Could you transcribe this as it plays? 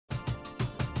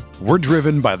We're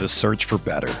driven by the search for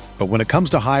better. But when it comes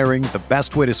to hiring, the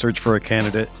best way to search for a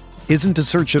candidate isn't to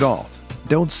search at all.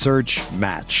 Don't search,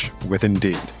 match with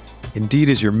Indeed. Indeed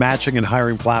is your matching and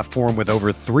hiring platform with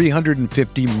over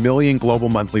 350 million global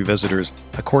monthly visitors,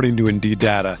 according to Indeed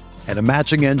data, and a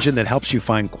matching engine that helps you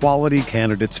find quality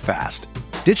candidates fast.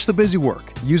 Ditch the busy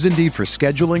work. Use Indeed for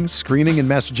scheduling, screening, and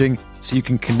messaging so you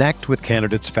can connect with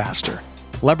candidates faster.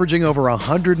 Leveraging over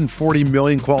 140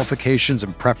 million qualifications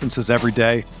and preferences every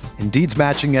day, Indeed's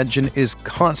matching engine is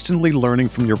constantly learning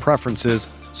from your preferences,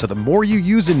 so the more you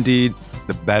use Indeed,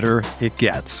 the better it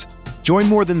gets. Join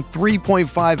more than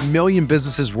 3.5 million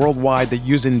businesses worldwide that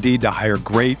use Indeed to hire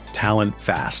great talent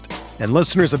fast. And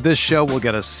listeners of this show will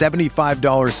get a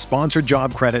 $75 sponsored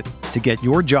job credit to get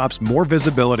your jobs more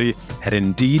visibility at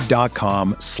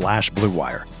Indeed.com/Blue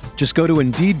Wire. Just go to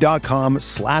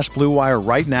Indeed.com/Blue Wire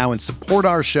right now and support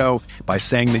our show by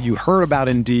saying that you heard about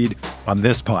Indeed on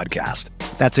this podcast.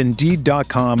 That's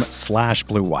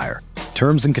Indeed.com/Blue Wire.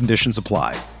 Terms and conditions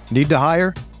apply. Need to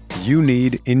hire? You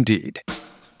need Indeed.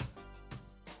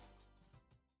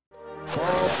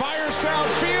 Fires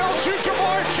downfield to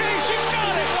Jamar Chase. He's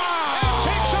got it. Wow. And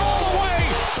takes it all the way.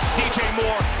 DJ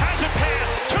Moore has a pass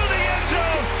to the end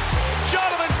zone.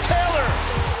 Jonathan Taylor.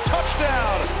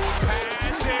 Touchdown.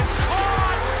 Pass is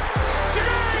caught.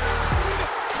 Diggs.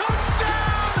 Touchdown.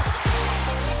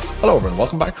 Hello everyone,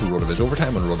 welcome back to RotoViz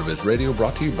Overtime on RotoViz Radio,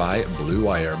 brought to you by Blue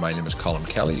Wire. My name is Colin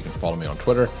Kelly. You can follow me on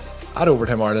Twitter at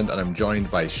Overtime Ireland, and I'm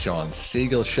joined by Shawn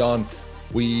Siegele. Shawn,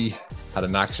 we had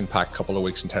an action-packed couple of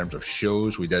weeks in terms of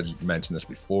shows. We did mention this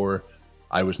before.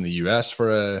 I was in the US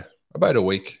for about a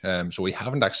week, so we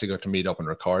haven't actually got to meet up and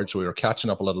record. So we were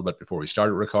catching up a little bit before we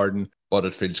started recording, but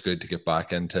it feels good to get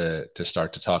back in to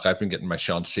start to talk. I've been getting my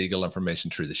Shawn Siegele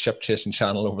information through the Ship Chasing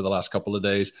channel over the last couple of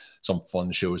days. Some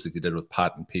fun shows that you did with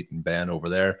Pat and Pete and Ben over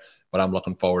there. But I'm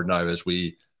looking forward now as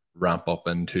we ramp up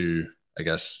into, I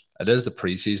guess it is the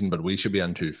preseason, but we should be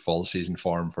into full season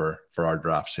form for our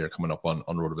drafts here coming up on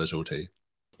RotoViz OT.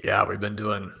 Yeah, we've been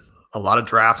doing a lot of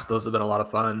drafts. Those have been a lot of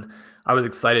fun. I was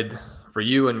excited for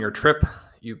you and your trip.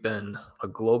 You've been a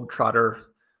globetrotter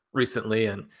recently,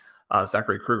 and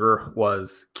Zachary Kruger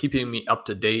was keeping me up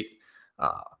to date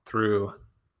through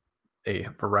a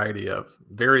variety of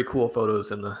very cool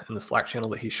photos in the Slack channel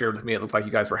that he shared with me. It looked like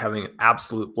you guys were having an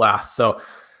absolute blast. So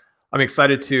I'm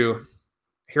excited to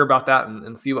hear about that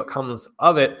and see what comes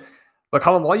of it. But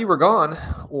Colin, while you were gone,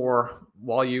 or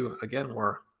while you again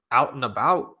were out and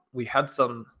about, we had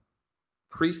some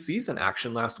preseason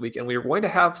action last week, and we were going to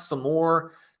have some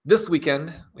more this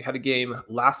weekend. We had a game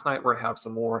last night. We're going to have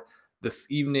some more this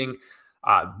evening.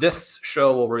 This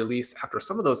show will release after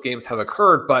some of those games have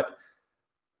occurred, but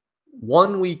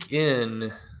 1 week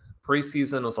in,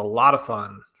 preseason was a lot of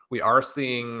fun. We are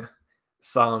seeing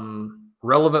some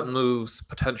relevant moves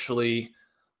potentially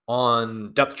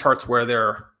on depth charts where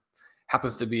there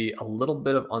happens to be a little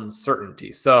bit of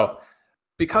uncertainty. So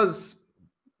because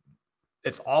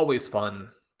it's always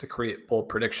fun to create bold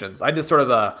predictions, I did sort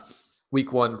of a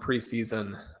week one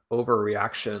preseason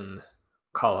overreaction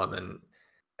column. And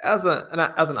as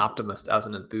an optimist, as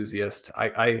an enthusiast,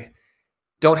 I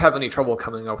don't have any trouble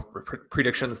coming up with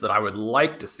predictions that I would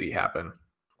like to see happen.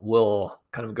 We'll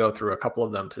kind of go through a couple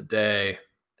of them today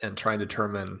and try and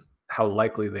determine how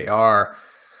likely they are.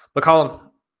 But Colin,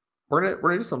 we're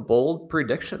gonna do some bold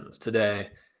predictions today.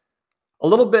 A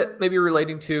little bit maybe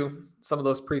relating to some of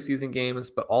those preseason games,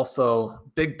 but also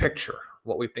big picture,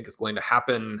 what we think is going to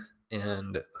happen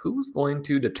and who's going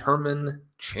to determine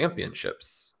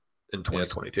championships in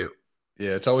 2022.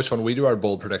 Yeah, it's always fun. We do our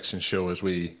bold prediction show as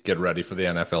we get ready for the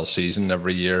NFL season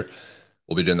every year.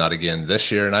 We'll be doing that again this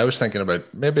year. And I was thinking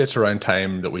about maybe it's around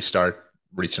time that we start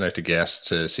reaching out to guests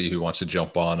to see who wants to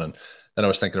jump on. And then I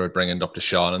was thinking about bringing it up to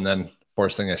Shawn. And then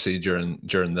first thing I see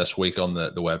during this week on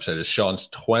the website is Shawn's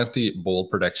 20 bold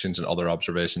predictions and other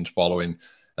observations following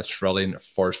a thrilling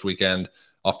first weekend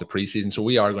of the preseason. So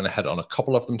we are going to hit on a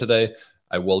couple of them today.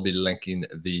 I will be linking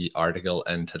the article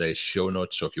in today's show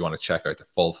notes. So if you want to check out the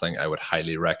full thing, I would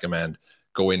highly recommend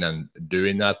going and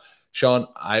doing that. Shawn,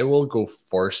 I will go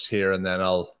first here and then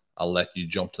I'll let you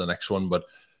jump to the next one. But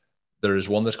there is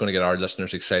one that's going to get our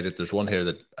listeners excited. There's one here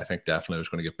that I think definitely was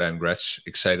going to get Ben Gretsch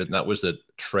excited, and that was that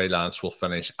Trey Lance will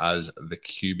finish as the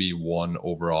QB1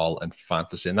 overall in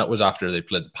fantasy. And that was after they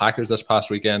played the Packers this past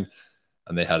weekend,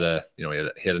 and they had he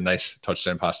had a nice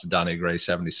touchdown pass to Danny Gray,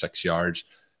 76 yards.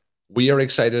 We are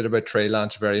excited about Trey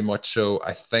Lance very much so.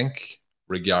 I think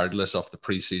regardless of the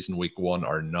preseason week one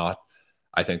or not,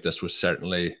 I think this was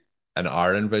certainly in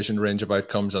our envisioned range of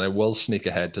outcomes. And I will sneak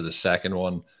ahead to the second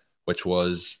one, which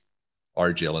was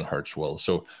or Jalen Hurts will.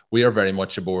 So we are very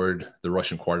much aboard the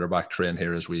Russian quarterback train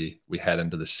here as we head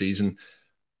into the season.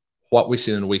 What we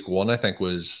seen in week one, I think,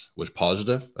 was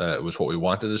positive. It was what we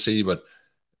wanted to see, but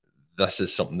this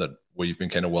is something that we've been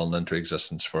kind of willing into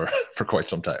existence for quite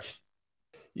some time.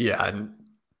 Yeah, and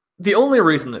the only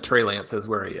reason that Trey Lance is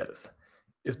where he is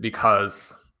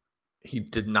because he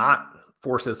did not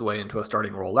force his way into a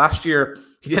starting role last year.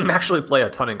 He didn't actually play a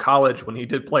ton in college. When he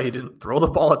did play, he didn't throw the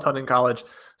ball a ton in college.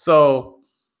 So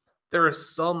there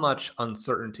is so much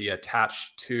uncertainty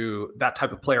attached to that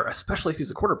type of player, especially if he's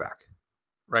a quarterback,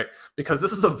 right? Because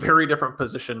this is a very different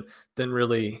position than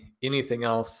really anything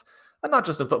else, and not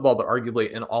just in football, but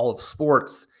arguably in all of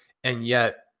sports. And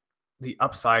yet the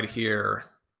upside here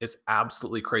is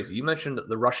absolutely crazy. You mentioned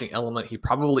the rushing element. He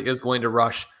probably is going to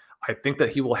rush. I think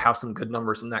that he will have some good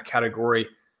numbers in that category.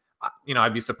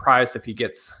 I'd be surprised if he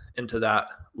gets into that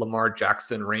Lamar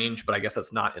Jackson range, but I guess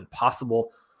that's not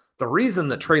impossible. The reason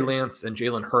that Trey Lance and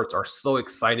Jalen Hurts are so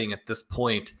exciting at this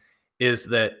point is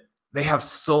that they have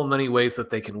so many ways that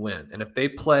they can win. And if they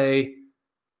play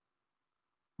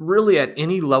really at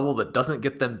any level that doesn't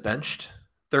get them benched,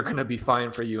 they're going to be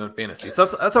fine for you in fantasy. So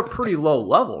that's a pretty low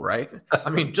level, right? I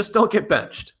mean, just don't get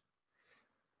benched.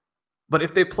 But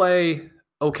if they play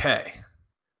okay,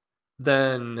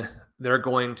 then they're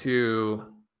going to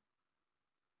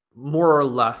more or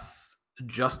less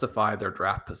justify their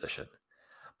draft position.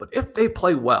 But if they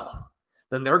play well,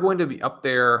 then they're going to be up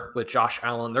there with Josh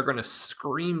Allen. They're going to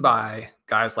scream by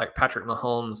guys like Patrick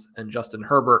Mahomes and Justin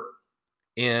Herbert.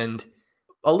 And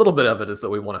a little bit of it is that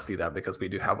we want to see that because we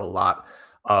do have a lot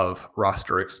of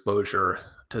roster exposure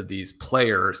to these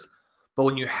players. But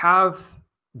when you have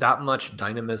that much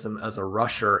dynamism as a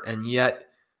rusher, and yet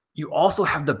you also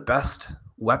have the best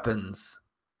weapons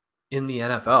in the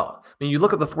NFL. I mean, you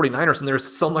look at the 49ers and there's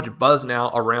so much buzz now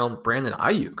around Brandon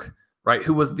Ayuk, right?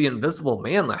 Who was the invisible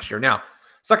man last year. Now,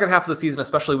 second half of the season,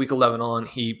 especially week 11 on,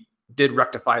 he did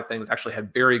rectify things, actually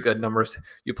had very good numbers.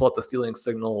 You pull up the stealing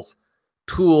signals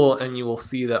tool and you will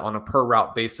see that on a per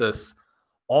route basis,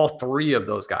 all three of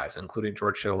those guys, including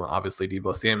George Kittle and obviously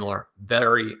Deebo Samuel, are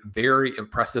very, very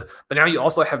impressive. But now you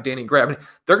also have Danny Gray. I mean,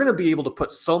 they're going to be able to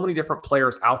put so many different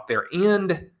players out there,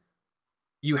 and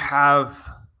you have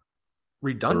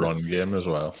redundancy. The run game as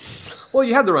well. Well,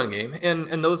 you have the run game,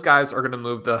 and those guys are going to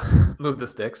move the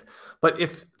sticks. But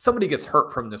if somebody gets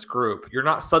hurt from this group, you're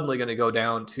not suddenly going to go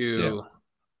down to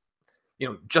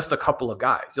just a couple of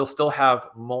guys. You'll still have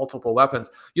multiple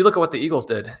weapons. You look at what the Eagles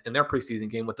did in their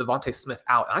preseason game with Devontae Smith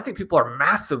out. And I think people are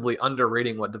massively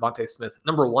underrating what Devontae Smith,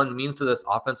 number one, means to this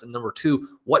offense, and number two,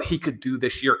 what he could do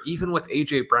this year, even with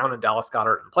A.J. Brown and Dallas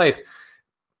Goedert in place.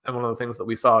 And one of the things that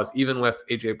we saw is even with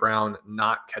A.J. Brown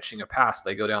not catching a pass,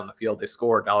 they go down the field, they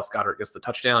score, Dallas Goedert gets the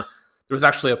touchdown. There was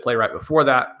actually a play right before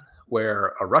that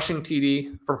where a rushing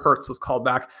TD from Hurts was called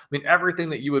back. I mean,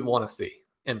 everything that you would want to see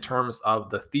in terms of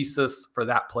the thesis for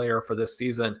that player for this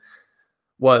season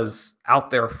was out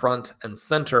there front and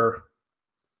center.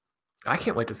 I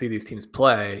can't wait to see these teams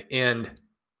play. And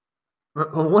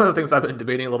one of the things I've been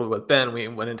debating a little bit with Ben, we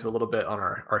went into a little bit on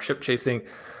our ship chasing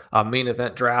main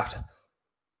event draft.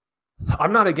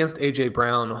 I'm not against A.J.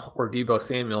 Brown or Deebo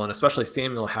Samuel, and especially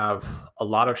Samuel have a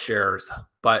lot of shares,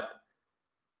 but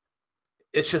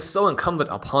it's just so incumbent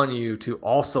upon you to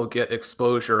also get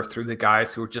exposure through the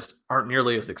guys who just aren't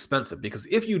nearly as expensive. Because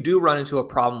if you do run into a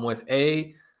problem with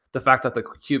A, the fact that the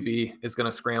QB is going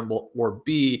to scramble, or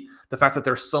B, the fact that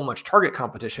there's so much target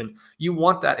competition, you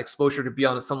want that exposure to be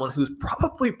on someone who's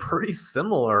probably pretty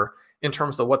similar in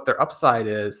terms of what their upside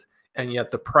is. And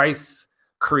yet the price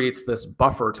creates this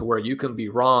buffer to where you can be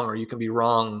wrong, or you can be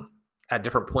wrong at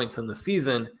different points in the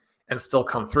season and still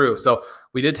come through. So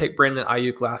we did take Brandon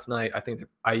Ayuk last night. I think that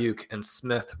Ayuk and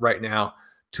Smith right now,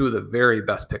 two of the very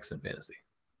best picks in fantasy.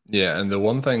 Yeah, and the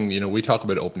one thing, we talk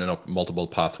about opening up multiple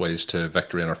pathways to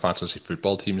victory in our fantasy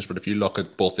football teams, but if you look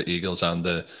at both the Eagles and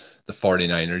the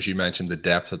 49ers, you mentioned the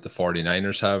depth that the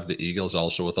 49ers have, the Eagles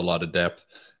also with a lot of depth,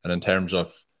 and in terms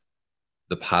of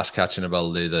the pass catching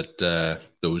ability that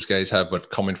those guys have,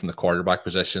 but coming from the quarterback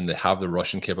position, they have the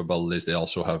rushing capabilities, they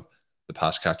also have the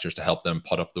pass catchers to help them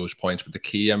put up those points. But the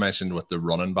key I mentioned with the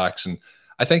running backs, and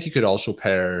I think you could also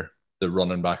pair the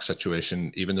running back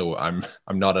situation, even though I'm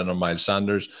not in on Miles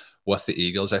Sanders, with the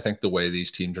Eagles. I think the way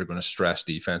these teams are going to stress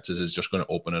defenses is just going to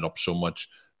open it up so much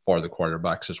for the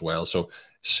quarterbacks as well. So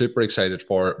super excited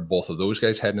for both of those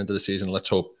guys heading into the season. Let's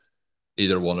hope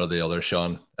either one or the other,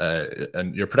 Sean.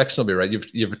 And your prediction will be right.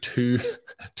 You've two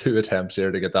attempts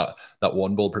here to get that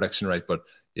one bold prediction right, but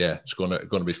yeah, it's going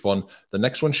to be fun. The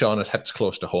next one, Sean, it hits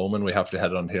close to home, and we have to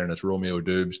head on here, and it's Romeo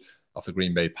Doubs. of the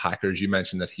Green Bay Packers. You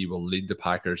mentioned that he will lead the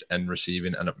Packers in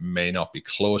receiving, and it may not be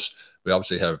close. We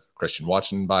obviously have Christian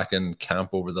Watson back in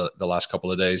camp over the last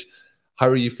couple of days. How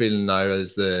are you feeling now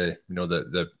as the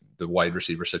wide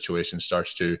receiver situation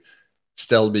starts to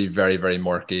still be very, very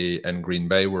murky in Green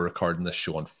Bay? We're recording this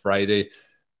show on Friday.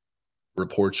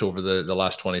 Reports over the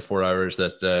last 24 hours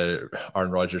that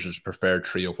Aaron Rodgers' preferred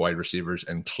trio of wide receivers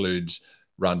includes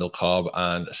Randall Cobb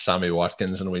and Sammy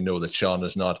Watkins, and we know that Sean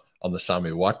is not on the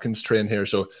Sammy Watkins train here.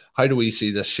 So how do we see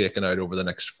this shaking out over the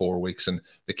next 4 weeks? And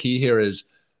the key here is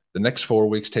the next 4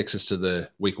 weeks takes us to the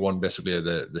week one, basically, of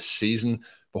the season.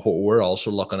 But what we're also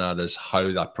looking at is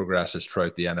how that progresses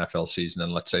throughout the NFL season.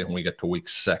 And let's say when we get to week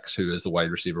 6, who is the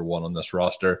wide receiver 1 on this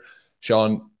roster?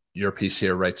 Sean, your piece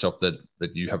here writes up that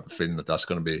you have a feeling that that's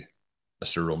going to be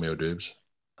Mr. Romeo Doubs.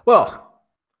 Well,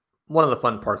 one of the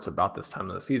fun parts about this time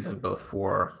of the season, both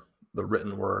for the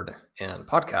written word and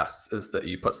podcasts, is that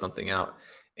you put something out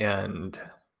and,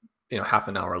 half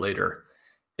an hour later,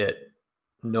 it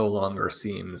no longer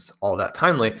seems all that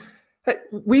timely.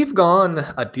 We've gone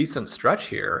a decent stretch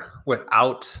here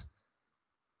without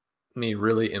me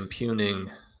really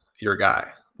impugning your guy.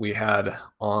 We had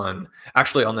on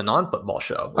the non-football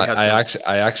show.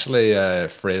 I actually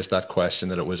phrased that question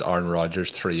that it was Aaron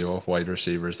Rodgers' trio of wide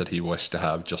receivers that he wished to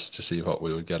have, just to see what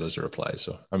we would get as a reply.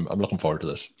 So I'm looking forward to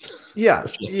this. Yeah.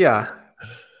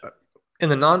 In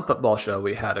the non-football show,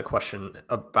 we had a question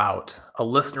about a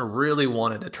listener really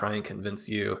wanted to try and convince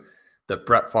you that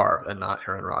Brett Favre and not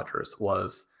Aaron Rodgers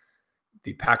was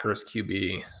the Packers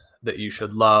QB that you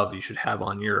should love, you should have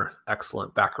on your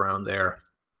excellent background there.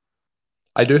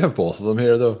 I do have both of them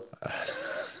here, though.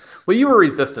 Well, you were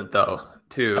resistant, though,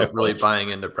 to really buying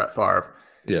into Brett Favre.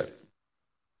 Yeah.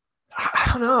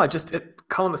 I don't know.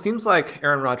 Colin, it seems like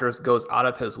Aaron Rodgers goes out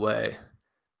of his way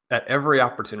at every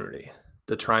opportunity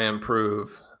to try and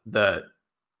prove that,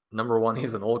 number one,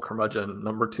 he's an old curmudgeon.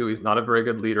 Number two, he's not a very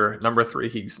good leader. Number three,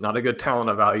 he's not a good talent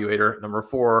evaluator. Number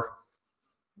four,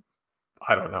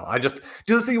 I don't know.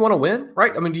 Does he want to win,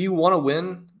 right? I mean, do you want to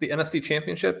win the NFC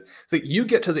Championship? So you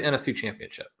get to the NFC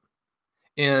Championship,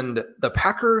 and the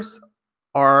Packers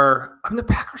are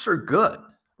good,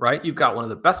 right? You've got one of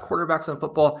the best quarterbacks in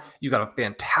football. You've got a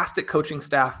fantastic coaching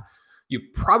staff. You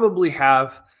probably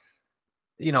have,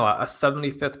 a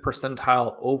 75th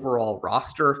percentile overall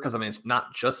roster, because, it's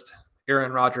not just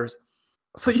Aaron Rodgers.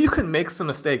 So you can make some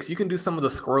mistakes. You can do some of the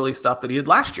squirrely stuff that he did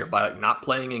last year by not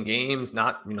playing in games,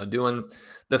 not, doing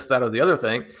this, that, or the other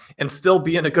thing, and still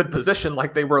be in a good position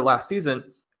like they were last season.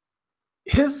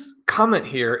 His comment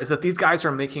here is that these guys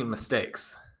are making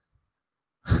mistakes.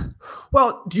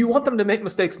 Well, do you want them to make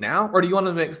mistakes now, or do you want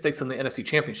them to make mistakes in the NFC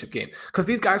Championship game? Because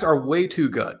these guys are way too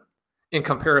good in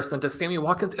comparison to Sammy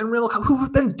Watkins and Randall Cobb, who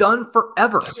have been done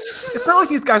forever. It's not like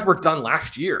these guys were done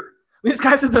last year. These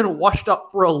guys have been washed up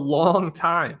for a long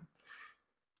time.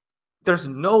 There's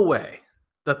no way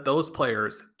that those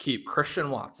players keep Christian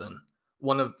Watson,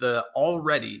 one of the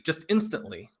already, just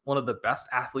instantly, one of the best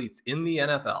athletes in the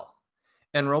NFL,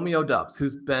 and Romeo Doubs,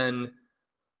 who's been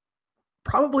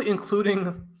probably,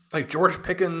 including like George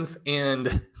Pickens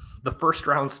and the first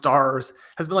round stars,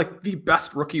 has been like the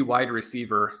best rookie wide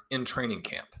receiver in training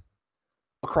camp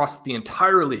across the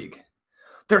entire league.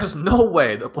 There's no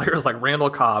way that players like Randall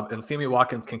Cobb and Sammy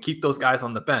Watkins can keep those guys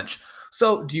on the bench.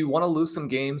 So do you want to lose some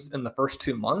games in the first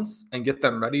 2 months and get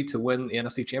them ready to win the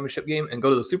NFC Championship game and go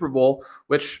to the Super Bowl,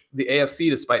 which the AFC,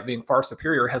 despite being far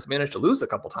superior, has managed to lose a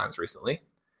couple times recently?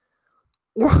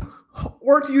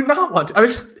 Or do you not want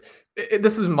to?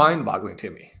 This is mind-boggling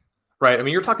to me, right? I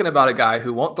mean, you're talking about a guy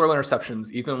who won't throw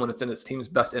interceptions even when it's in his team's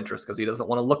best interest because he doesn't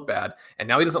want to look bad. And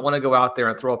now he doesn't want to go out there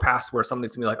and throw a pass where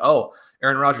somebody's going to be like, oh,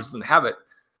 Aaron Rodgers doesn't have it.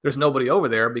 There's nobody over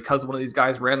there because one of these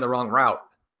guys ran the wrong route.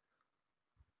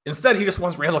 Instead, he just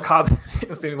wants Randall Cobb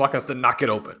and Sammy Watkins to knock it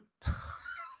open.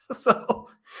 So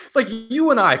it's like you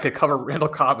and I could cover Randall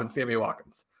Cobb and Sammy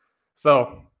Watkins.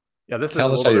 So yeah, this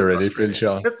Tell is us how you're ready, Phil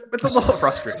Sean. It's a little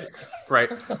frustrating,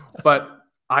 right? But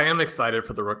I am excited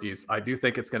for the rookies. I do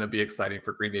think it's going to be exciting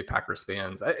for Green Bay Packers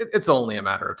fans. It's only a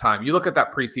matter of time. You look at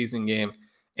that preseason game,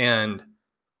 and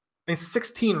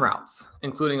 16 routes,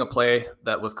 including a play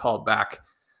that was called back.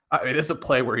 It is a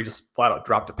play where he just flat out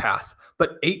dropped a pass,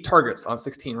 but 8 targets on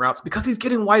 16 routes because he's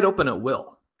getting wide open at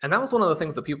will. And that was one of the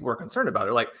things that people were concerned about.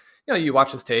 They're like, you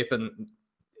watch his tape and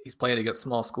he's playing against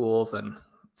small schools and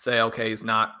say, okay, he's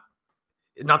not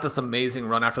this amazing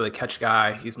run after the catch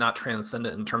guy. He's not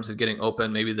transcendent in terms of getting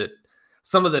open. Maybe that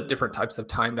some of the different types of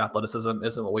timed athleticism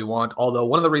isn't what we want. Although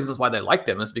one of the reasons why they liked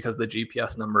him is because the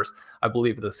GPS numbers, I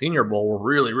believe, at the Senior Bowl were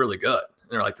really, really good. And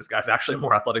they're like, this guy's actually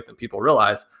more athletic than people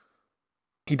realize.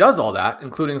 He does all that,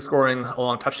 including scoring a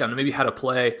long touchdown, and maybe had a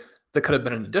play that could have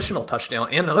been an additional touchdown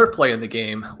and another play in the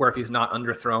game where if he's not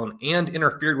underthrown and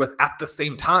interfered with at the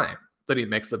same time that he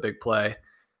makes a big play,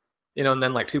 and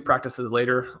then like 2 practices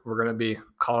later, we're going to be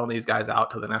calling these guys out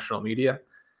to the national media.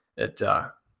 It,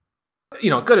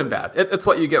 good and bad. It's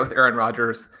what you get with Aaron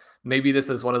Rodgers. Maybe this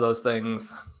is one of those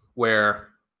things where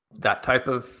that type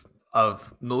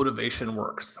of motivation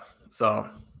works. So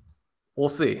we'll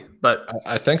see. But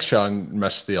I think Sean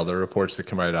missed the other reports that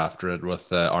came out after it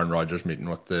with Aaron Rodgers meeting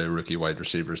with the rookie wide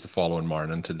receivers the following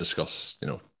morning to discuss,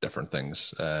 different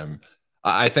things.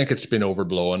 I think it's been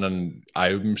overblown, and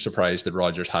I'm surprised that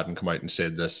Rodgers hadn't come out and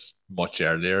said this much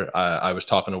earlier. I was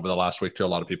talking over the last week to a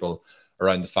lot of people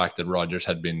around the fact that Rodgers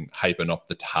had been hyping up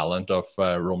the talent of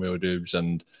Romeo Doubs,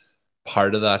 and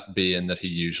part of that being that he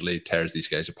usually tears these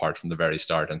guys apart from the very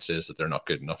start and says that they're not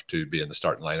good enough to be in the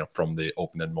starting lineup from the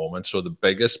opening moment. So the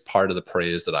biggest part of the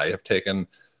praise that I have taken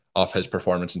off his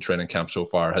performance in training camp so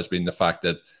far has been the fact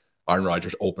that Aaron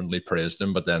Rodgers openly praised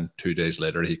him, but then 2 days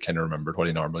later, he kind of remembered what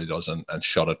he normally does and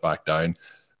shut it back down.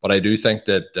 But I do think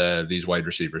that these wide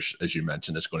receivers, as you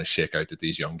mentioned, is going to shake out that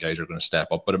these young guys are going to step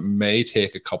up. But it may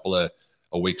take a couple of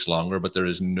weeks longer, but there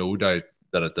is no doubt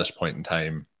that at this point in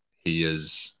time, he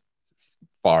is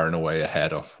far and away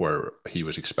ahead of where he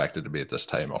was expected to be at this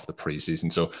time of the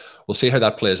preseason. So we'll see how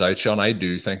that plays out, Sean. I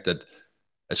do think that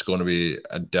it's going to be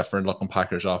a different looking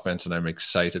Packers offense, and I'm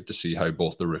excited to see how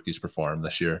both the rookies perform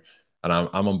this year. And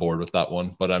I'm on board with that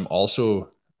one. But I'm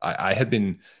also, I had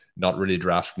been not really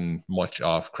drafting much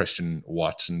off Christian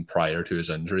Watson prior to his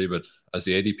injury, but as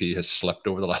the ADP has slipped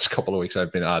over the last couple of weeks,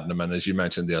 I've been adding him. And as you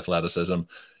mentioned, the athleticism,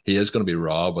 he is going to be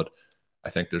raw, but I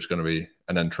think there's going to be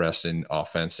an interesting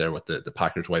offense there with the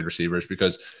Packers wide receivers,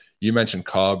 because you mentioned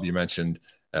Cobb, you mentioned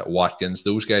Watkins.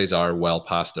 Those guys are well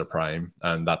past their prime,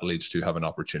 and that leads to having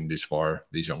opportunities for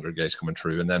these younger guys coming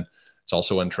through. And then it's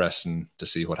also interesting to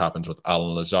see what happens with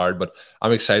Alan Lazard. But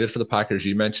I'm excited for the Packers.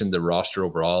 You mentioned the roster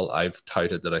overall. I've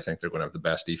touted that I think they're going to have the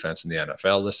best defense in the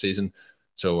NFL this season.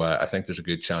 So I think there's a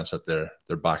good chance that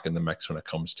they're back in the mix when it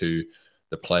comes to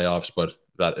the playoffs. But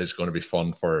that is going to be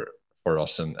fun for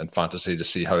us and fantasy to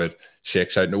see how it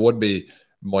shakes out. And it would be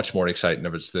much more exciting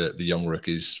if it's the young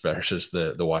rookies versus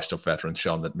the washed up veterans,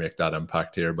 Sean, that make that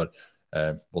impact here. But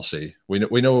we'll see. We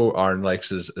know Aaron likes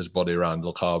his buddy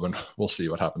Randall Cobb, and we'll see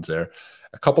what happens there.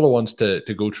 A couple of ones to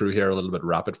go through here a little bit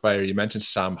rapid fire. You mentioned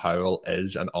Sam Howell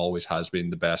is and always has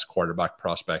been the best quarterback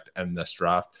prospect in this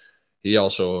draft. He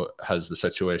also has the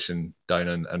situation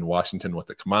down in Washington with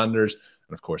the Commanders,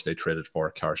 and of course they traded for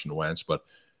Carson Wentz. But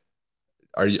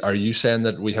are you saying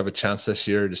that we have a chance this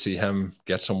year to see him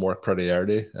get some work pretty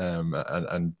early,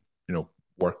 and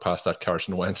work past that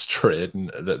Carson Wentz trade, and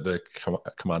the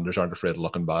Commanders aren't afraid of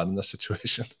looking bad in this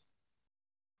situation?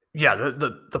 Yeah,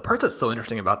 the part that's so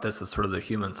interesting about this is sort of the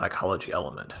human psychology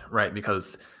element, right?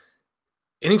 Because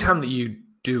anytime that you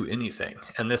do anything,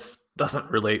 and this doesn't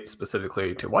relate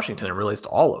specifically to Washington, it relates to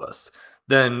all of us,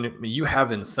 then you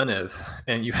have incentive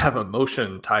and you have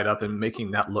emotion tied up in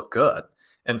making that look good.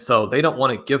 And so they don't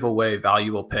want to give away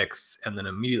valuable picks and then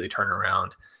immediately turn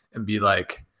around and be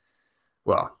like,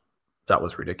 well, that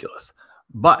was ridiculous.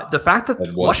 But the fact that it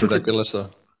was Washington, ridiculous,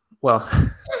 though. Well,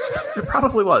 it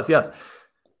probably was, yes.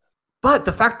 But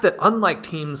the fact that unlike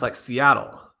teams like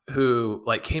Seattle, who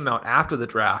came out after the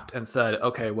draft and said,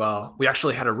 okay, well, we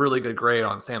actually had a really good grade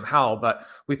on Sam Howell, but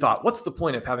we thought, what's the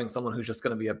point of having someone who's just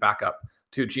going to be a backup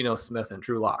to Geno Smith and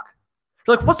Drew Lock?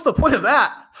 You're like, what's the point of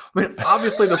that? I mean,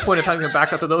 obviously the point of having a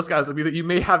backup to those guys would be that you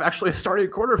may have actually a starting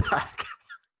quarterback.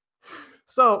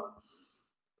 So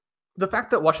the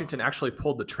fact that Washington actually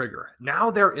pulled the trigger,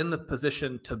 now they're in the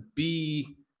position to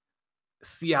be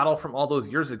Seattle from all those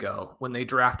years ago when they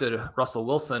drafted Russell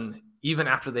Wilson, even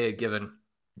after they had given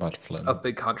a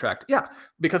big contract. Yeah,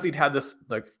 because he'd had this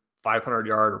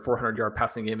 500-yard or 400-yard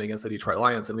passing game against the Detroit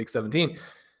Lions in week 17.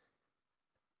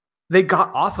 They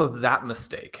got off of that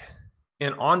mistake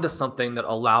and onto something that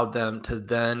allowed them to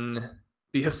then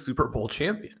be a Super Bowl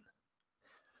champion.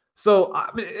 So I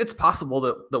mean, it's possible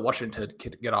that Washington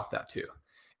could get off that too.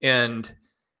 And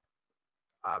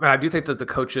I do think that the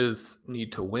coaches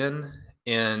need to win,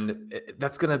 and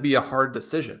that's going to be a hard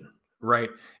decision, right?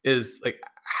 Is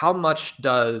how much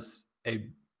does a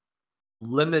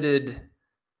limited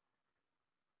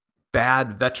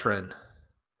bad veteran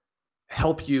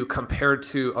help you compared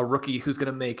to a rookie who's going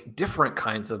to make different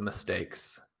kinds of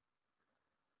mistakes,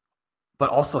 but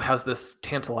also has this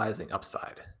tantalizing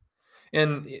upside?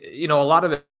 And, a lot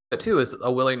of it too is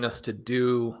a willingness to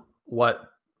do what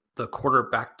the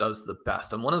quarterback does the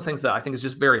best. And one of the things that I think is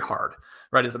just very hard,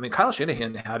 right, is, Kyle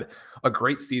Shanahan had a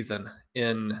great season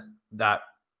in that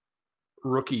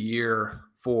rookie year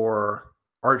for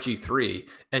RG3,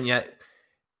 and yet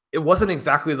it wasn't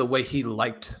exactly the way he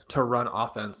liked to run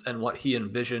offense and what he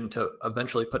envisioned to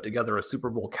eventually put together a Super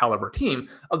Bowl caliber team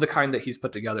of the kind that he's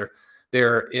put together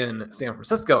there in San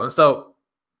Francisco. And so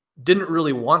didn't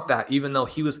really want that, even though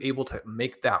he was able to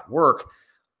make that work.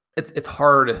 It's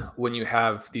hard when you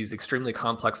have these extremely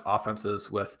complex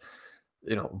offenses with,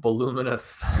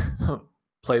 voluminous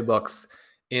playbooks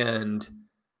and,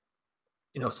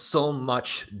 so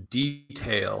much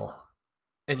detail.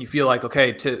 And you feel like,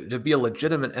 okay, to be a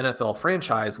legitimate NFL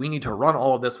franchise, we need to run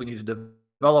all of this. We need to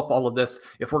develop all of this.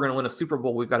 If we're going to win a Super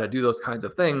Bowl, we've got to do those kinds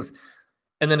of things.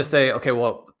 And then to say, okay,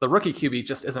 well, the rookie QB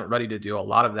just isn't ready to do a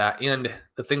lot of that. And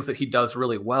the things that he does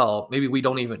really well, maybe we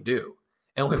don't even do.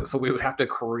 And so we would have to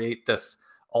create this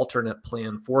alternate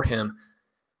plan for him.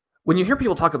 When you hear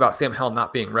people talk about Sam Howell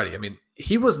not being ready, I mean,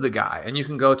 he was the guy. And you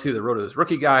can go to the Road to His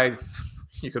Rookie guide.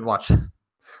 You can watch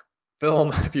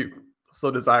film if you so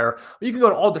desire. You can go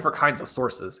to all different kinds of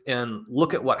sources and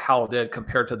look at what Howell did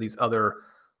compared to these other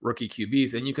rookie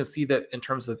QBs. And you can see that in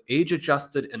terms of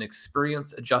age-adjusted and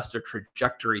experience-adjusted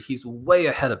trajectory, he's way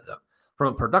ahead of them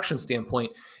from a production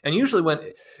standpoint. And usually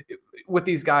with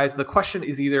these guys, the question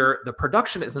is either the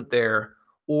production isn't there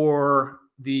or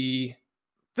the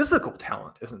physical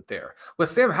talent isn't there. With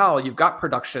Sam Howell, you've got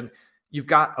production, you've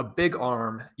got a big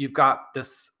arm, you've got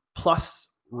this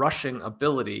plus rushing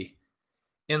ability.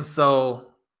 And so,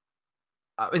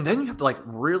 and then you have to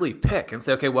really pick and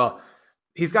say, okay, well,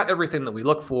 he's got everything that we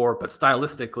look for, but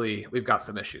stylistically, we've got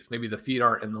some issues. Maybe the feet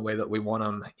aren't in the way that we want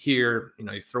them here.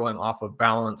 He's throwing off of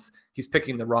balance. He's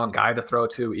picking the wrong guy to throw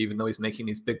to, even though he's making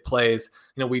these big plays.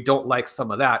 We don't like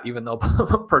some of that, even though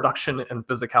production and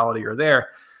physicality are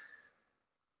there.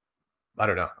 I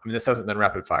don't know. I mean, this hasn't been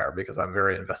rapid fire because I'm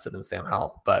very invested in Sam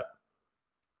Howell, but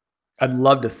I'd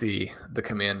love to see the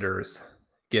Commanders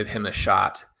give him a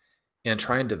shot and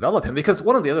try and develop him. Because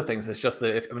one of the other things is just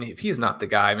that if he's not the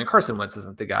guy, Carson Wentz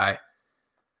isn't the guy,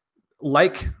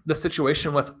 like the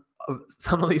situation with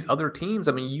some of these other teams,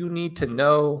 you need to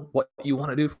know what you want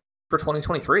to do for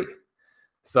 2023.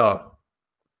 So,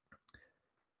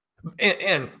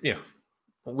 and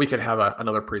we could have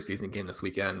another preseason game this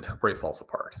weekend where he falls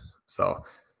apart. So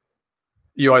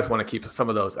you always want to keep some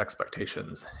of those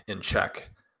expectations in check.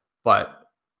 But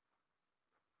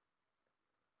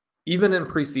even in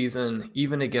preseason,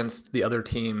 even against the other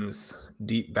team's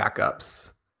deep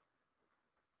backups,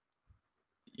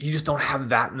 you just don't have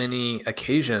that many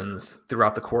occasions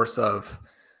throughout the course of,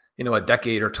 a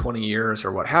decade or 20 years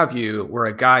or what have you, where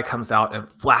a guy comes out and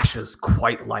flashes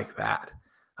quite like that.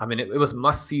 It was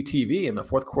must-see TV in the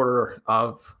fourth quarter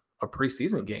of a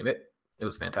preseason game. It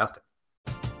was fantastic.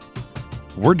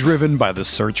 We're driven by the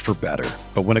search for better.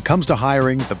 But when it comes to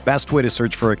hiring, the best way to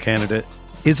search for a candidate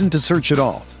isn't to search at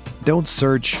all. Don't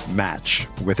search, match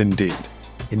with Indeed.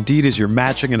 Indeed is your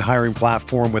matching and hiring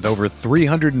platform with over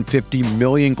 350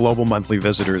 million global monthly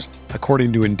visitors,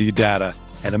 according to Indeed data,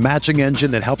 and a matching engine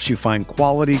that helps you find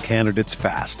quality candidates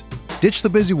fast. Ditch the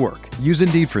busy work. Use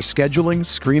Indeed for scheduling,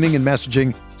 screening, and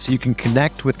messaging so you can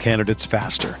connect with candidates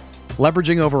faster.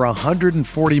 Leveraging over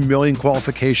 140 million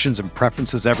qualifications and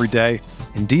preferences every day,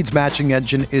 Indeed's matching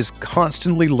engine is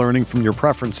constantly learning from your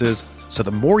preferences, so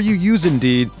the more you use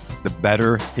Indeed, the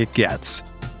better it gets.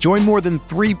 Join more than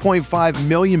 3.5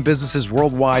 million businesses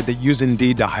worldwide that use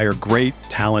Indeed to hire great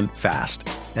talent fast.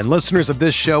 And listeners of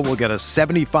this show will get a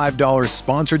 $75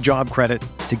 sponsored job credit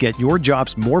to get your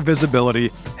jobs more visibility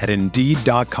at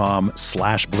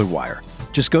Indeed.com/Blue Wire.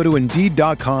 Just go to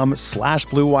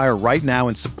Indeed.com/Blue Wire right now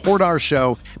and support our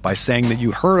show by saying that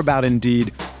you heard about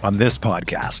Indeed on this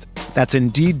podcast. That's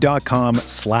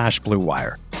Indeed.com/Blue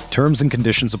Wire. Terms and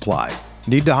conditions apply.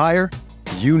 Need to hire?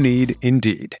 You need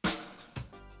Indeed.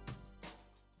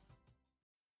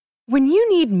 When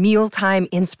you need mealtime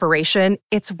inspiration,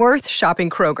 it's worth shopping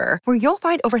Kroger, where you'll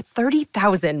find over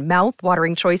 30,000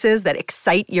 mouth-watering choices that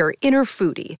excite your inner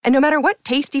foodie. And no matter what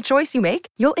tasty choice you make,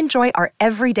 you'll enjoy our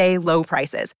everyday low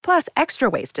prices, plus extra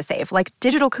ways to save, like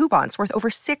digital coupons worth over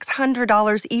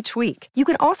 $600 each week. You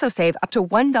can also save up to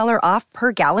 $1 off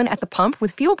per gallon at the pump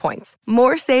with fuel points.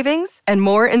 More savings and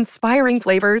more inspiring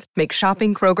flavors make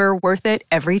shopping Kroger worth it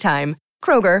every time.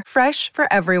 Kroger, fresh for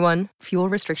everyone. Fuel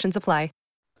restrictions apply.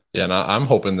 Yeah, and I'm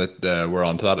hoping that we're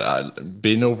on to that.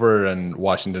 Being over in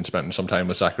Washington, spending some time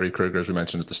with Zachary Kruger, as we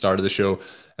mentioned at the start of the show,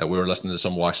 we were listening to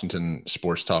some Washington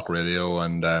sports talk radio,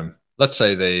 and let's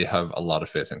say they have a lot of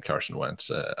faith in Carson Wentz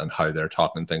and how they're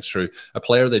talking things through. A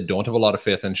player they don't have a lot of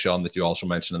faith in, Sean, that you also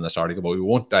mentioned in this article, but we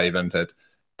won't dive into it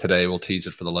today. We'll tease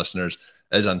it for the listeners,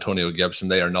 is Antonio Gibson.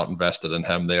 They are not invested in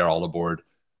him. They are all aboard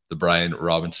the Brian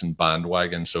Robinson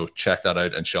bandwagon. So check that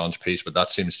out in Sean's piece. But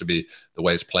that seems to be the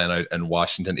way it's playing out in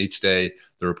Washington. Each day,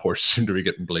 the reports seem to be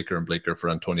getting bleaker and bleaker for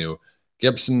Antonio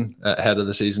Gibson ahead of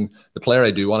the season. The player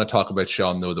I do want to talk about,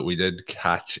 Sean, though, that we did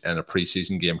catch in a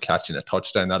preseason game, catching a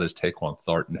touchdown, that is Tyquan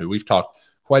Thornton, who we've talked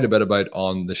quite a bit about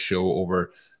on the show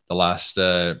over the last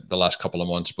couple of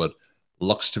months, but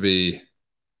looks to be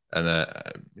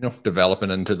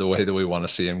developing into the way that we want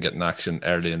to see him getting action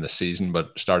early in the season,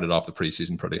 but started off the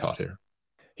preseason pretty hot here.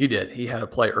 He did. He had a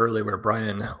play early where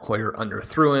Brian Hoyer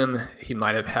underthrew him. He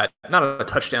might have had not a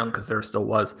touchdown because there still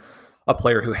was a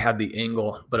player who had the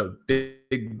angle, but a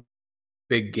big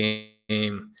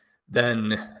game.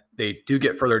 Then they do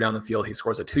get further down the field. He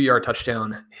scores a 2-yard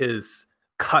touchdown. His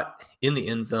cut in the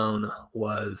end zone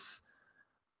was,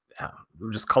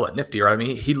 we'll just call it nifty, right? I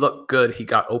mean, he looked good. He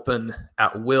got open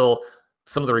at will.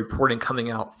 Some of the reporting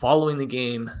coming out following the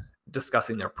game,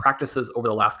 discussing their practices over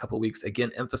the last couple of weeks,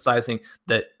 again, emphasizing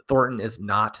that Thornton is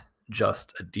not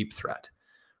just a deep threat,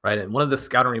 right? And one of the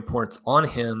scouting reports on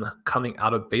him coming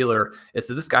out of Baylor is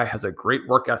that this guy has a great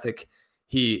work ethic.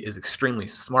 He is extremely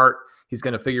smart. He's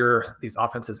going to figure these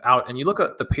offenses out. And you look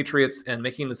at the Patriots and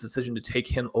making this decision to take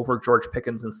him over George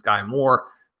Pickens and Sky Moore,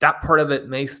 that part of it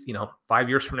may, 5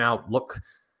 years from now look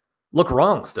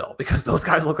wrong still, because those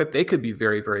guys look like they could be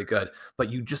very, very good.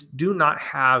 But you just do not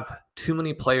have too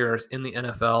many players in the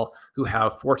NFL who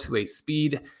have 4.28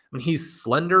 speed. I mean, he's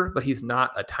slender, but he's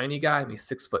not a tiny guy. I mean, he's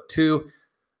 6'2".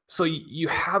 So you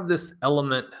have this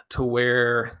element to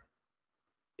where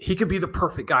he could be the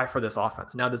perfect guy for this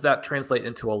offense. Now, does that translate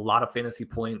into a lot of fantasy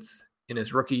points in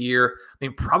his rookie year? I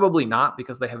mean, probably not,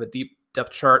 because they have a deep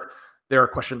depth chart. There are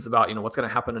questions about, what's going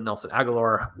to happen to Nelson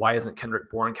Aguilar. Why isn't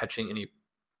Kendrick Bourne catching any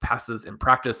passes in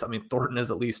practice? I mean, Thornton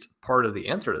is at least part of the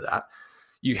answer to that.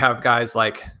 You have guys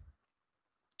like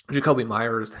Jacoby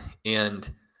Myers and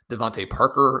Devontae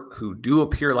Parker, who do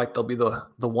appear like they'll be the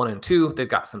 1 and 2. They've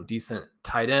got some decent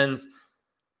tight ends.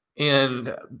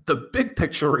 And the big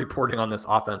picture reporting on this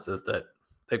offense is that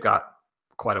they've got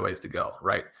quite a ways to go,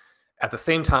 right? At the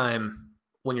same time,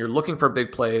 when you're looking for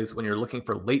big plays, when you're looking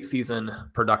for late season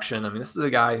production, I mean, this is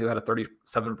a guy who had a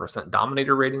 37%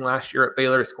 dominator rating last year at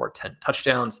Baylor. He scored 10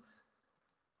 touchdowns.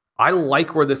 I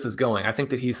like where this is going. I think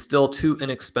that he's still too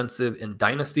inexpensive in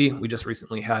Dynasty. We just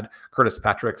recently had Curtis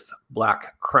Patrick's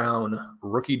Black Crown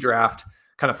rookie draft.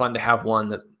 Kind of fun to have one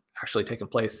that's actually taken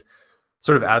place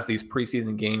sort of as these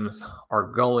preseason games are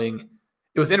going.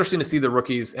 It was interesting to see the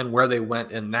rookies and where they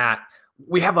went in that.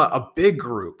 We have a big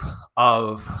group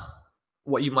of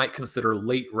what you might consider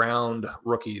late round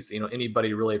rookies,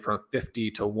 anybody really from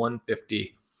 50 to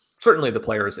 150, certainly the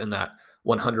players in that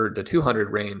 100 to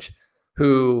 200 range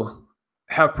who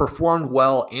have performed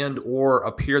well and or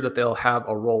appear that they'll have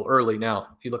a role early.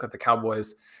 Now, you look at the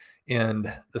Cowboys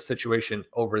and the situation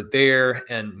over there,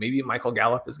 and maybe Michael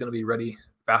Gallup is going to be ready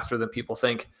faster than people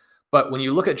think. But when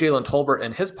you look at Jalen Tolbert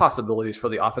and his possibilities for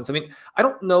the offense, I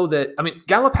don't know that,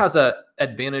 Gallup has an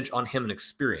advantage on him in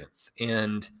experience,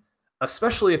 and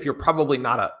especially if you're probably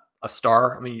not a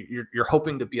star. You're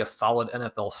hoping to be a solid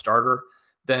NFL starter,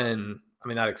 then,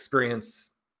 that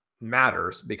experience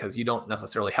matters, because you don't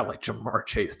necessarily have like Jamar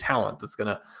Chase talent that's going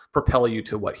to propel you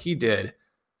to what he did.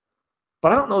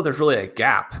 But I don't know there's really a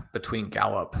gap between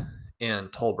Gallup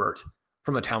and Tolbert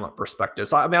from a talent perspective.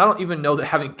 So, I don't even know that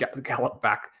having Gallup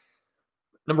back,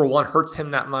 number one, hurts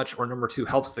him that much, or number two,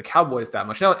 helps the Cowboys that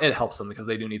much. Now, it helps them because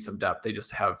they do need some depth. They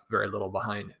just have very little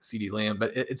behind CeeDee Lamb.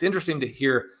 But it's interesting to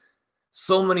hear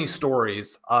so many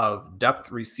stories of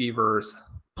depth receivers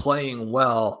playing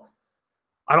well.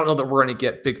 I don't know that we're going to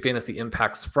get big fantasy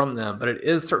impacts from them, but it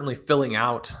is certainly filling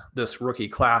out this rookie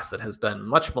class that has been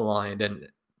much maligned. And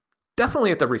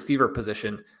definitely at the receiver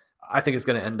position, I think it's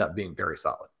going to end up being very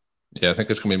solid. Yeah, I think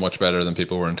it's going to be much better than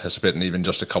people were anticipating even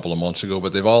just a couple of months ago.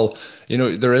 But they've all,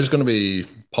 there is going to be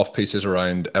puff pieces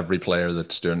around every player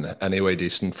that's doing anyway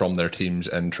decent from their teams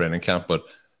in training camp. But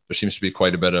there seems to be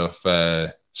quite a bit of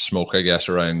smoke, I guess,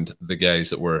 around the guys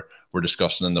that we're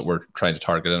discussing and that we're trying to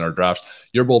target in our drafts.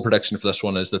 Your bold prediction for this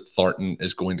one is that Thornton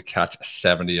is going to catch a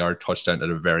 70-yard touchdown at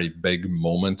a very big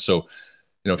moment. So,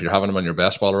 if you're having him on your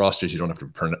best ball rosters, you don't have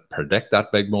to predict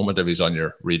that big moment. If he's on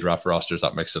your redraft rosters,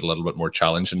 that makes it a little bit more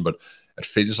challenging. But it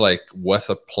feels like with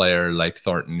a player like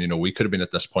Thornton, we could have been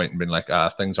at this point and been like,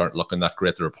 things aren't looking that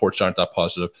great. The reports aren't that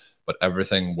positive. But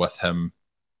everything with him,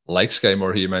 like Sky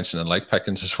Moore, who you mentioned, and like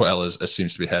Pickens as well, it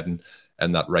seems to be heading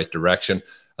in that right direction.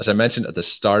 As I mentioned at the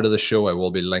start of the show, I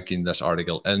will be linking this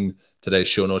article in today's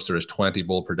show notes. There is 20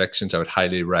 bold predictions. I would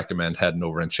highly recommend heading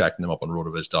over and checking them up on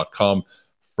rotoviz.com.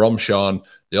 From Sean.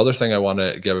 The other thing I want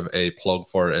to give a plug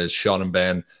for is Sean and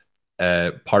Ben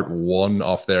Part 1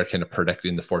 of their kind of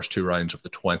predicting the first 2 rounds of the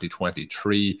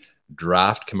 2023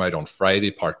 draft came out on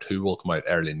Friday. Part 2 will come out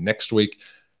early next week.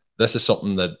 This is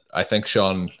something that I think,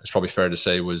 Sean, it's probably fair to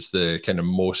say was the kind of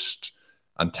most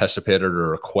anticipated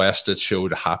or requested show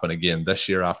to happen again this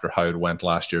year after how it went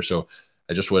last year. So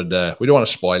I just would, we don't want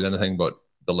to spoil anything, but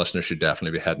the listeners should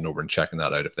definitely be heading over and checking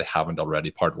that out if they haven't already.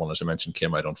 Part 1, as I mentioned,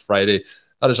 came out on Friday.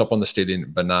 That is up on the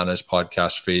Stealing Bananas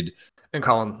podcast feed. And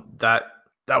Colin, that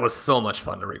was so much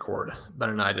fun to record. Ben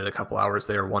and I did a couple hours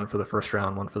there, one for the first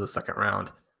round, one for the second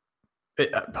round.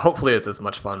 Hopefully it's as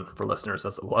much fun for listeners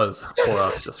as it was for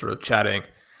us, just sort of chatting.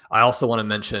 I also want to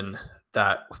mention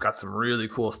that we've got some really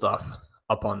cool stuff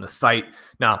up on the site.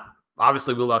 Now,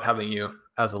 obviously we love having you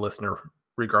as a listener,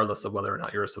 regardless of whether or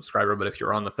not you're a subscriber, but if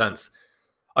you're on the fence,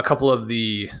 a couple of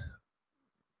the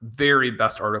very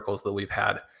best articles that we've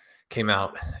had came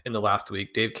out in the last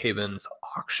week. Dave Caban's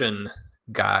auction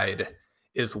guide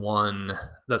is one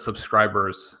that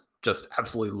subscribers just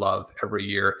absolutely love every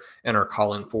year and are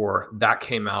calling for. That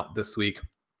came out this week.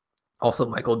 Also,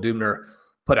 Michael Dubner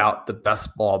put out the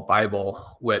Best Ball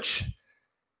Bible, which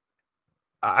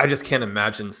I just can't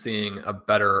imagine seeing a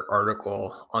better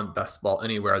article on best ball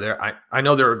anywhere. I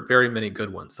know there are very many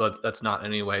good ones, so that's not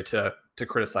any way to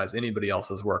criticize anybody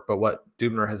else's work. But what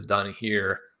Dubner has done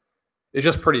here is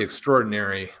just pretty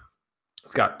extraordinary.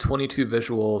 It's got 22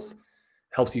 visuals,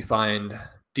 helps you find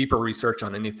deeper research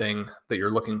on anything that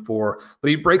you're looking for. But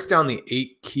he breaks down the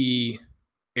 8 key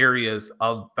areas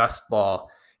of best ball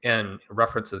and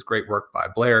references great work by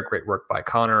Blair, great work by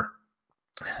Connor,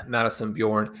 Madison,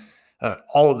 Bjorn,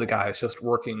 all of the guys just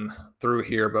working through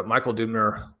here. But Michael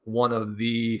Dubner, one of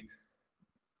the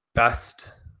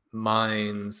best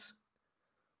minds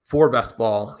for best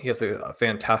ball. He has a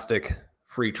fantastic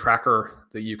free tracker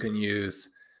that you can use.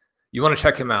 You want to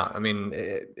check him out. I mean,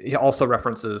 he also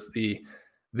references the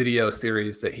video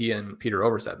series that he and Peter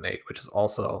Overzet made, which is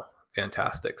also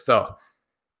fantastic. So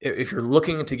if you're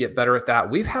looking to get better at that,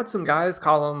 we've had some guys,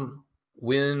 Colin,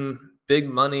 win big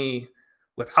money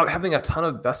without having a ton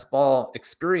of best ball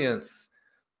experience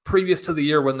previous to the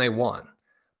year when they won,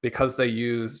 because they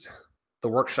used the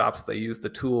workshops, they used the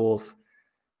tools,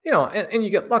 and you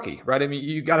get lucky, right? I mean,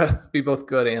 you got to be both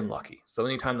good and lucky. So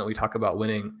anytime that we talk about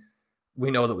winning, we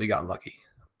know that we got lucky.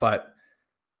 But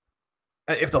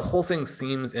if the whole thing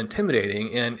seems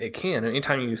intimidating, and it can,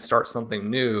 anytime you start something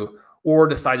new or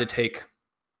decide to take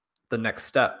the next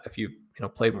step, if you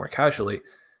played more casually,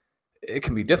 it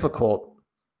can be difficult.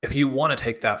 If you want to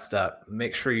take that step,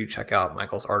 make sure you check out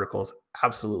Michael's articles.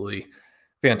 Absolutely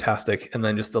fantastic. And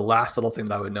then just the last little thing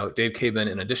that I would note, Dave Caban,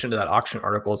 in addition to that auction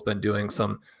article, has been doing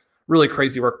some really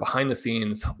crazy work behind the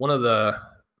scenes. One of the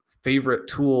favorite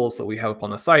tools that we have up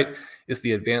on the site is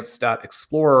the Advanced Stat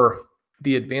Explorer.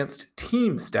 The Advanced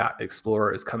Team Stat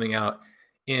Explorer is coming out,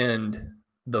 and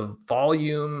the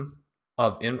volume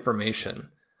of information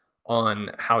on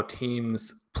how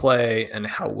teams play and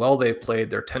how well they've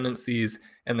played, their tendencies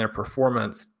and their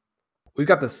performance. We've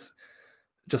got this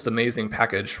just amazing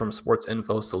package from Sports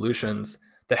Info Solutions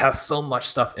that has so much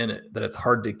stuff in it that it's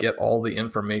hard to get all the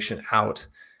information out.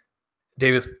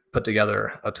 Davis put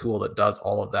together a tool that does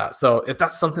all of that. So if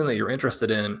that's something that you're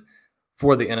interested in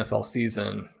for the NFL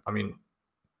season, I mean,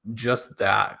 just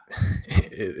that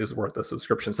is worth a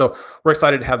subscription. So we're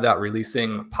excited to have that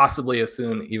releasing possibly as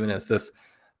soon even as this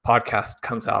podcast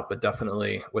comes out, but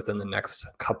definitely within the next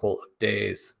couple of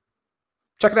days.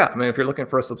 Check it out. I mean, if you're looking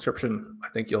for a subscription, I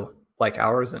think you'll like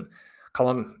ours. And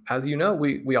Colin, as you know,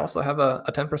 we also have a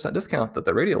 10% discount that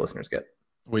the radio listeners get.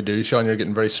 We do, Sean. You're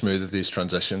getting very smooth at these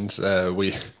transitions.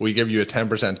 We give you a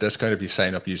 10% discount if you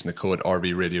sign up using the code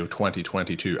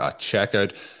RBRadio2022 at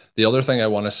checkout. The other thing I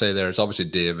want to say there is obviously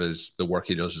the work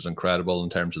he does is incredible in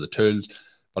terms of the tools,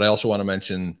 but I also want to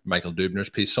mention Michael Dubner's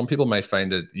piece. Some people might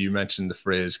find it, you mentioned the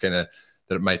phrase kind of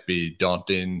that it might be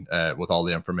daunting with all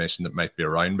the information that might be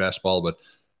around best ball,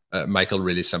 but Michael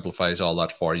really simplifies all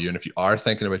that for you. And if you are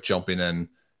thinking about jumping in,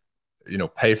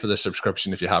 pay for the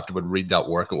subscription if you have to, but read that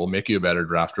work. It will make you a better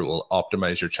drafter. It will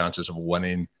optimize your chances of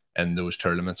winning in those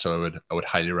tournaments. So I would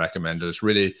highly recommend it. It's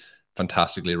really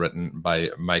fantastically written by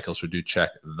Michael, so do check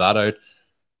that out.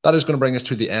 That is going to bring us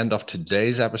to the end of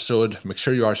today's episode. Make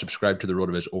sure you are subscribed to the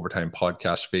RotoViz Overtime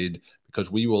podcast feed, because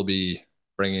we will be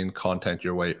bringing content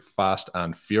your way fast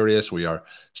and furious. We are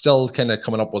still kind of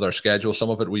coming up with our schedule. Some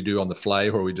of it we do on the fly,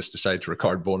 where we just decide to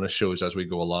record bonus shows as we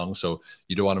go along. So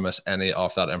you don't want to miss any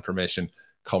of that information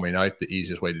coming out. The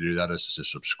easiest way to do that is to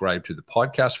subscribe to the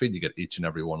podcast feed. You get each and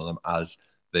every one of them as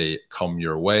they come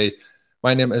your way.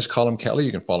 My name is Colin Kelly.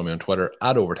 You can follow me on Twitter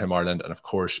at Overtime Ireland. And of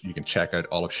course, you can check out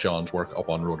all of Sean's work up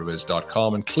on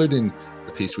rotoviz.com, including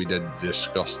the piece we did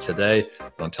discuss today.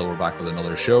 And until we're back with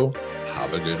another show,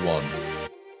 have a good one.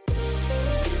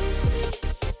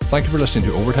 Thank you for listening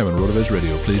to Overtime on RotoViz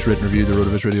Radio. Please rate and review the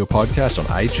RotoViz Radio podcast on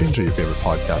iTunes or your favorite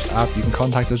podcast app. You can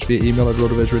contact us via email at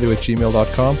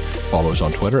rotovizradio@gmail.com. Follow us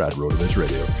on Twitter at RotoViz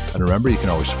Radio. And remember, you can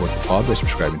always support the pod by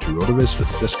subscribing to RotoViz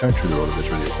with a discount through the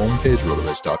RotoViz Radio homepage,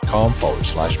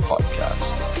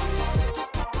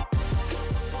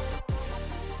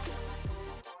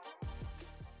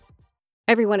 rotoviz.com/podcast.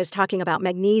 Everyone is talking about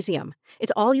magnesium.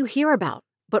 It's all you hear about.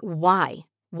 But why?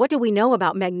 What do we know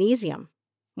about magnesium?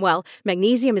 Well,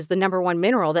 magnesium is the number one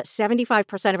mineral that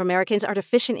 75% of Americans are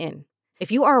deficient in.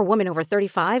 If you are a woman over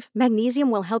 35,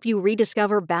 magnesium will help you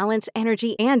rediscover balance,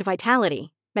 energy, and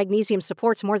vitality. Magnesium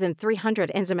supports more than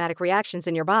 300 enzymatic reactions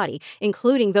in your body,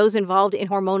 including those involved in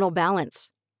hormonal balance.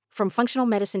 From functional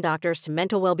medicine doctors to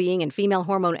mental well-being and female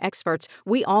hormone experts,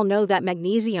 we all know that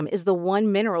magnesium is the one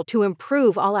mineral to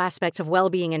improve all aspects of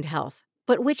well-being and health.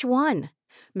 But which one?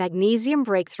 Magnesium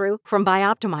Breakthrough from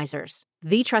Bioptimizers,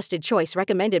 the trusted choice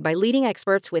recommended by leading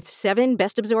experts with 7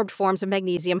 best-absorbed forms of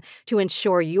magnesium to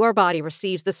ensure your body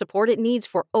receives the support it needs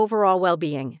for overall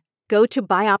well-being. Go to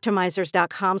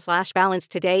bioptimizers.com/balance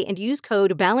today and use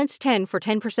code BALANCE10 for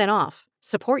 10% off.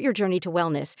 Support your journey to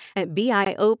wellness at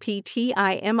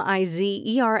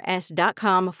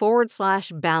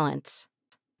bioptimizers.com/balance.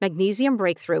 Magnesium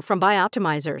Breakthrough from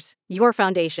Bioptimizers, your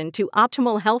foundation to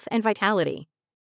optimal health and vitality.